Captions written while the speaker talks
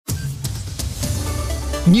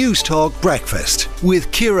News Talk Breakfast with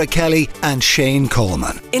Ciara Kelly and Shane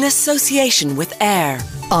Coleman. In association with AIR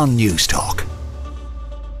on News Talk.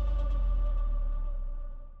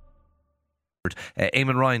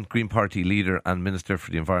 Eamon Ryan, Green Party leader and Minister for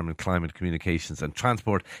the Environment, Climate, Communications and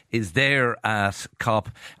Transport, is there at COP.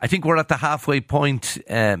 I think we're at the halfway point,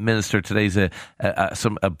 Minister. Today's a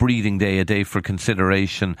breathing day, a day for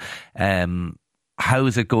consideration. How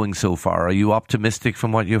is it going so far? Are you optimistic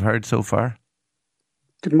from what you've heard so far?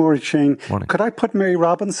 Good morning, Shane. Morning. Could I put Mary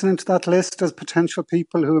Robinson into that list as potential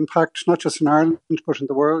people who impact not just in Ireland but in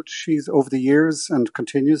the world? She's over the years and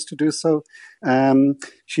continues to do so.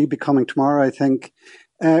 She'll be coming tomorrow, I think.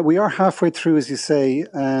 We are halfway through, as you say,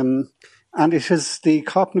 and it is the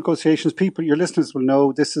COP negotiations. People, your listeners will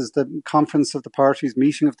know, this is the conference of the parties,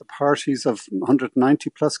 meeting of the parties of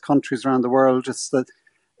 190 plus countries around the world. It's the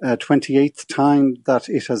 28th time that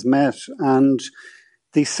it has met, and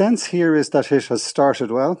the sense here is that it has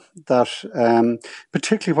started well, that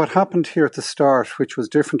particularly what happened here at the start, which was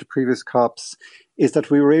different to previous COPs, is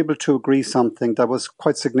that we were able to agree something that was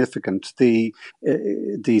quite significant, the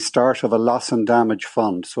start of a loss and damage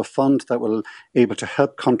fund, so a fund that will able to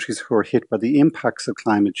help countries who are hit by the impacts of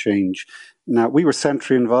climate change. Now, we were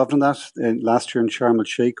centrally involved in that. Last year in Sharm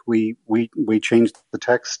el-Sheikh, we changed the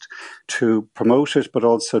text to promote it, but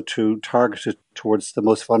also to target it towards the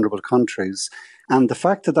most vulnerable countries. And the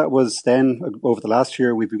fact that that was then, over the last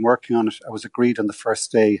year, we've been working on it, it was agreed on the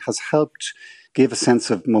first day, has helped give a sense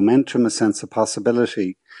of momentum, a sense of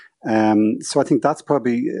possibility. So I think that's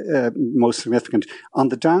probably most significant. On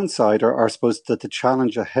the downside, or I suppose that the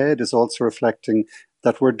challenge ahead is also reflecting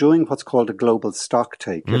that we're doing what's called a global stock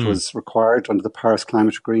take. It was required under the Paris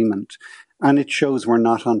Climate Agreement. And it shows we're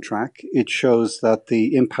not on track. It shows that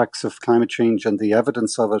the impacts of climate change and the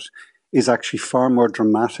evidence of it is actually far more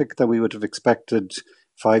dramatic than we would have expected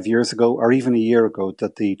 5 years ago or even a year ago,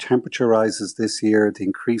 that the temperature rises this year, the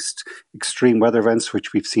increased extreme weather events,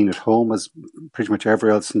 which we've seen at home as pretty much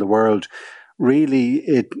everywhere else in the world, really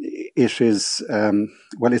it is,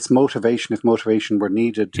 it's motivation, if motivation were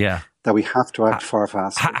needed, that we have to act far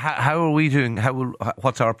faster. How are we doing?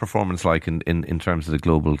 What's our performance like in terms of the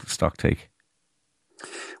global stock take?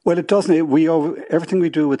 Well, it doesn't. Everything we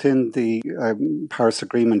do within the Paris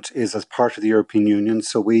Agreement is as part of the European Union.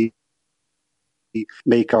 So we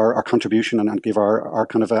make our contribution and give our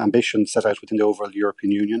kind of ambition set out within the overall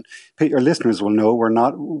European Union. Your listeners will know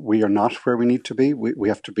we are not where we need to be. We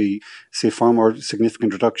have to see a far more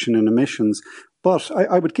significant reduction in emissions. But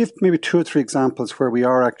I would give maybe 2 or 3 examples where we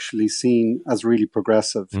are actually seen as really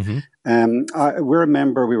progressive. Mm-hmm.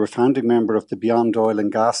 We were a founding member of the Beyond Oil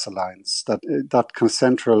and Gas Alliance, that kind of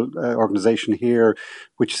central organisation here,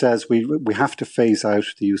 which says we have to phase out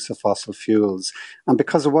the use of fossil fuels. And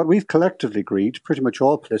because of what we've collectively agreed, pretty much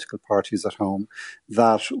all political parties at home,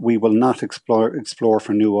 that we will not explore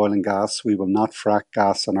for new oil and gas. We will not frack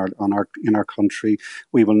gas in our country.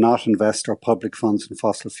 We will not invest our public funds in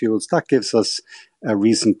fossil fuels. That gives us a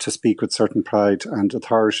reason to speak with certain pride and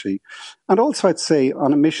authority. And also, I'd say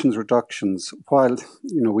on emissions reductions, while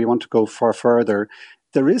we want to go far further,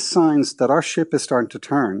 there is signs that our ship is starting to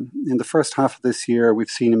turn. In the first half of this year, we've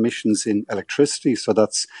seen emissions in electricity, so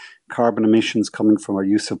that's carbon emissions coming from our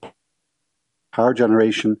use of power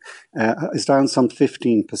generation, is down some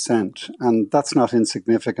 15%, and that's not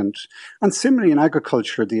insignificant. And similarly in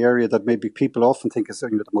agriculture, the area that maybe people often think is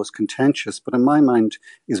the most contentious, but in my mind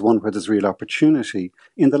is one where there's real opportunity.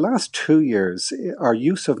 In the last 2 years, our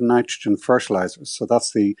use of nitrogen fertilizers, so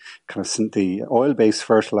that's the kind of the oil-based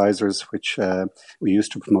fertilizers which we use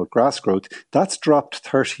to promote grass growth, that's dropped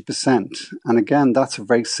 30%. And again, that's a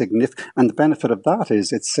very significant, and the benefit of that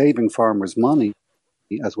is it's saving farmers money,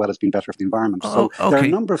 as well as being better for the environment. So there are a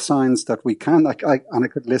number of signs that we can, and I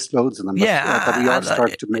could list loads of them, that we are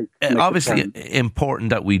starting to make obviously important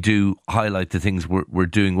that we do highlight the things we're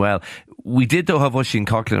doing well. We did, though, have Oisin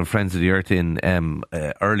Coughlin and Friends of the Earth in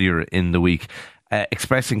earlier in the week,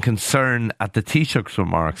 expressing concern at the Taoiseach's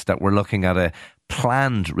remarks that we're looking at a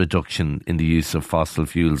planned reduction in the use of fossil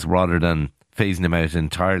fuels rather than phasing them out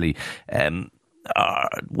entirely.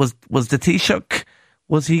 Was the Taoiseach...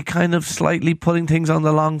 Was he kind of slightly putting things on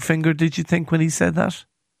the long finger, did you think, when he said that?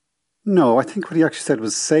 No, I think what he actually said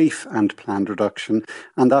was safe and planned reduction.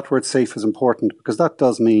 And that word safe is important because that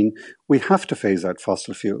does mean we have to phase out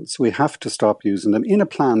fossil fuels. We have to stop using them in a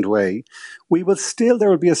planned way. There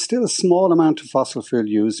will be still a small amount of fossil fuel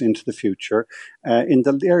use into the future in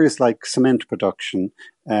the areas like cement production.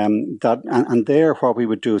 And there what we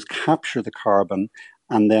would do is capture the carbon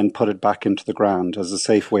and then put it back into the ground as a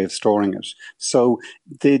safe way of storing it. So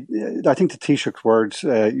I think the Taoiseach word,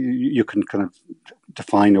 you can kind of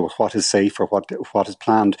define what is safe or what is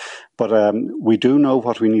planned. But we do know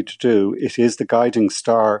what we need to do. It is the guiding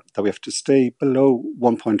star that we have to stay below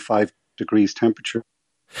 1.5 degrees temperature.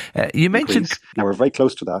 You mentioned... Now, we're very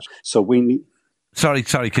close to that. So we need... Sorry,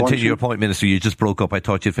 continue your point, Minister. You just broke up. I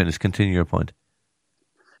thought you finished. Continue your point.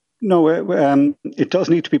 No, it does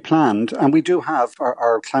need to be planned. And we do have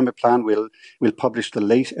our climate plan. We'll publish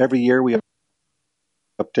every year. We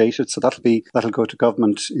update it. So that'll go to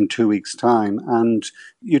government in 2 weeks' time. And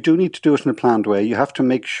you do need to do it in a planned way. You have to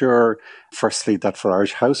make sure, firstly, that for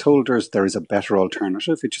Irish householders, there is a better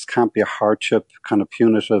alternative. It just can't be a hardship, kind of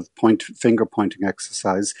punitive finger-pointing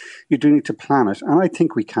exercise. You do need to plan it. And I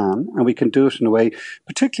think we can. And we can do it in a way,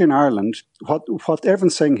 particularly in Ireland. What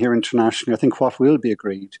everyone's saying here internationally, I think what will be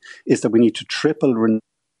agreed is that we need to triple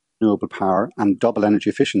renewable power and double energy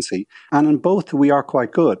efficiency. And in both, we are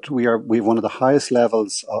quite good. We have one of the highest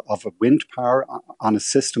levels of wind power on a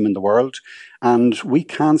system in the world. And we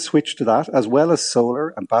can switch to that, as well as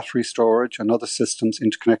solar and battery storage and other systems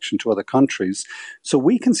interconnection to other countries. So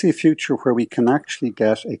we can see a future where we can actually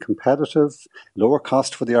get a competitive, lower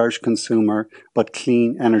cost for the Irish consumer, but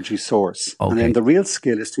clean energy source. Okay. And then the real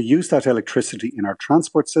skill is to use that electricity in our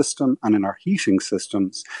transport system and in our heating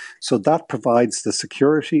systems. So that provides the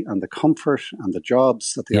security and the comfort and the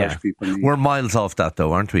jobs that the Irish people need. We're miles off that,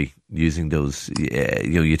 though, aren't we? Using those,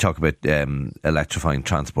 you talk about electrifying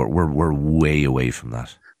transport. We're way away from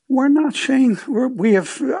that. We're not, Shane. We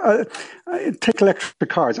have take electric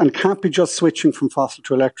cars, and it can't be just switching from fossil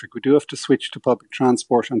to electric. We do have to switch to public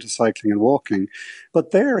transport and to cycling and walking.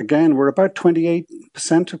 But there again, we're about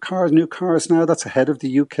 28% of new cars now. That's ahead of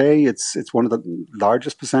the UK. It's one of the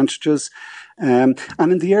largest percentages. And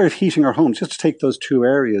in the area of heating our homes, just to take those two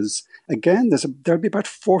areas, again, there'll be about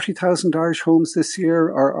 40,000 Irish homes this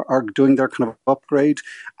year are doing their kind of upgrade,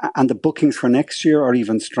 and the bookings for next year are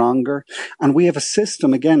even stronger. And we have a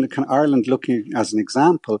system, again, kind of Ireland looking as an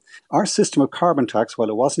example. Our system of carbon tax, while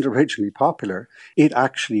it wasn't originally popular, it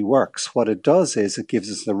actually works. What it does is it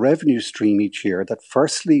gives us a revenue stream each year that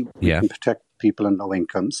firstly, we can protect people in low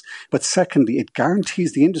incomes. But secondly, it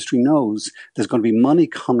guarantees the industry knows there's going to be money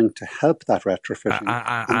coming to help that retrofitting.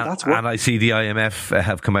 And I see the IMF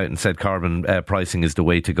have come out and said carbon pricing is the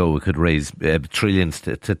way to go. It could raise trillions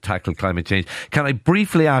to tackle climate change. Can I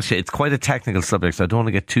briefly ask you, it's quite a technical subject, so I don't want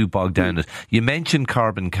to get too bogged down in it. You mentioned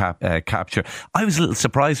carbon capture. I was a little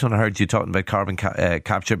surprised when I heard you talking about carbon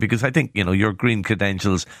capture, because I think, your green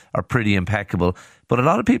credentials are pretty impeccable. But a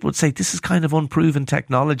lot of people would say this is kind of unproven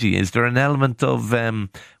technology. Is there an element of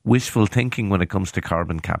wishful thinking when it comes to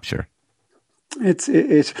carbon capture?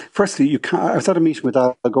 Firstly, I was at a meeting with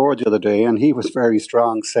Al Gore the other day, and he was very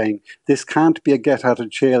strong, saying this can't be a get out of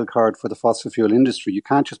jail card for the fossil fuel industry. You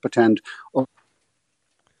can't just pretend,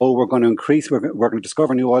 we're going to increase, we're going to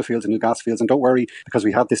discover new oil fields and new gas fields, and don't worry, because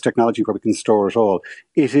we have this technology where we can store it all.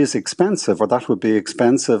 It is expensive, or that would be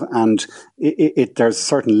expensive, and there's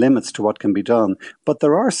certain limits to what can be done. But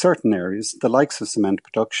there are certain areas, the likes of cement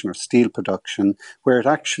production or steel production, where it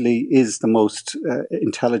actually is the most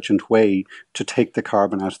intelligent way to take the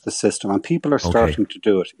carbon out of the system, and people are starting to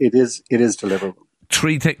do it. It is deliverable.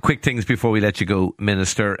 Three quick things before we let you go,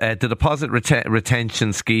 Minister. The deposit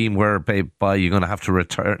retention scheme, whereby you're going to have to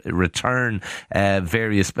return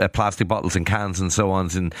various plastic bottles and cans and so on,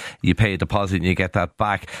 and you pay a deposit and you get that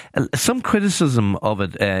back. Some criticism of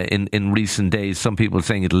it in recent days. Some people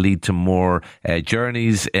saying it'll lead to more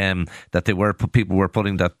journeys, that people were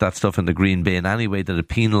putting that stuff in the green bin anyway, that it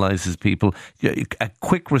penalises people. A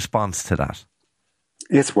quick response to that.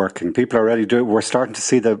 It's working. People are already doing it. We're starting to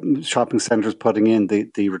see the shopping centres putting in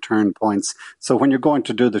the return points. So when you're going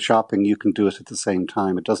to do the shopping, you can do it at the same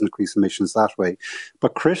time. It doesn't increase emissions that way.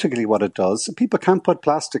 But critically what it does, people can put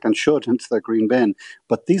plastic and should into their green bin.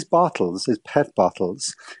 But these bottles, these PET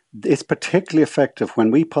bottles, it's particularly effective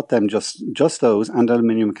when we put them just those and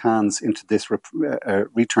aluminium cans into this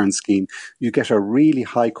return scheme. You get a really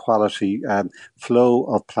high quality flow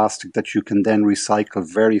of plastic that you can then recycle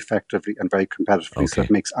very effectively and very competitively. Okay. So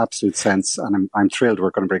it makes absolute sense, and I'm thrilled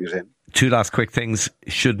we're going to bring it in. Two last quick things.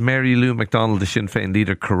 Should Mary Lou McDonald, the Sinn Féin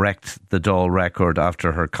leader, correct the Dáil record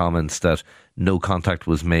after her comments that no contact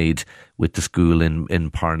was made with the school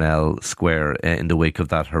in Parnell Square in the wake of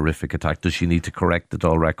that horrific attack? Does she need to correct the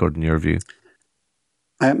Dáil record in your view?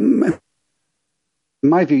 In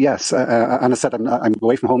my view, yes. And I said I'm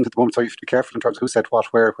away from home at the moment, so you have to be careful in terms of who said what,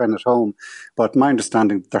 where, when at home. But my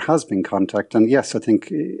understanding, there has been contact. And yes, I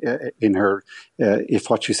think in her, if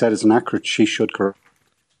what she said is inaccurate, she should correct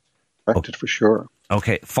it for sure.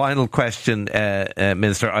 Okay, final question,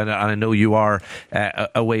 Minister. And I know you are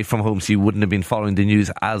away from home, so you wouldn't have been following the news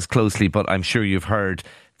as closely, but I'm sure you've heard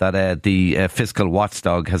that the fiscal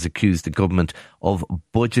watchdog has accused the government of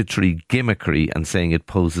budgetary gimmickry and saying it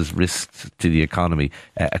poses risks to the economy.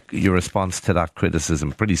 Your response to that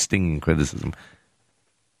criticism, pretty stinging criticism.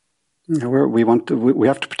 We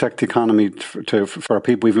have to protect the economy for our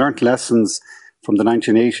people. We've learnt lessons from the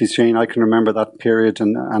 1980s, Shane. I can remember that period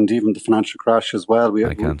and even the financial crash as well. We've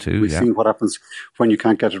seen what happens when you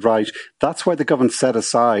can't get it right. That's why the government set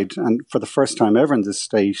aside, and for the first time ever in this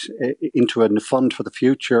state, into a fund for the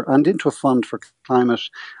future and into a fund for climate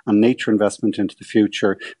and nature investment into the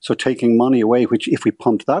future. So taking money away, which if we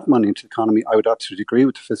pumped that money into the economy, I would absolutely agree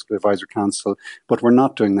with the Fiscal Advisory Council, but we're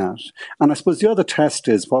not doing that. And I suppose the other test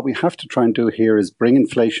is what we have to try and do here is bring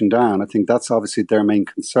inflation down. I think that's obviously their main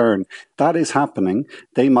concern. That is happening.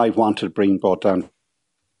 They might want it brought down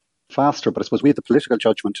faster, but I suppose we have the political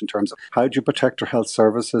judgment in terms of how do you protect our health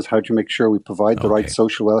services, how do you make sure we provide the right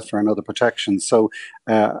social welfare and other protections. So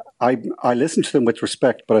I listen to them with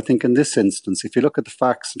respect, but I think in this instance, if you look at the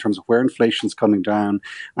facts in terms of where inflation is coming down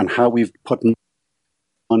and how we've put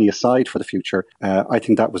money aside for the future, I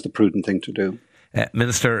think that was the prudent thing to do.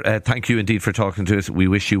 Minister, thank you indeed for talking to us. We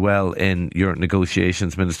wish you well in your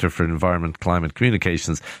negotiations. Minister for Environment, Climate,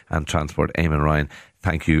 Communications and Transport, Eamon Ryan,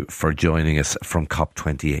 thank you for joining us from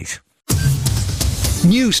COP28.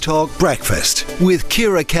 News Talk Breakfast with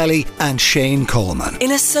Ciara Kelly and Shane Coleman.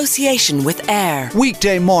 In association with AIR.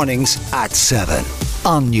 Weekday mornings at 7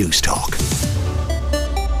 on News Talk.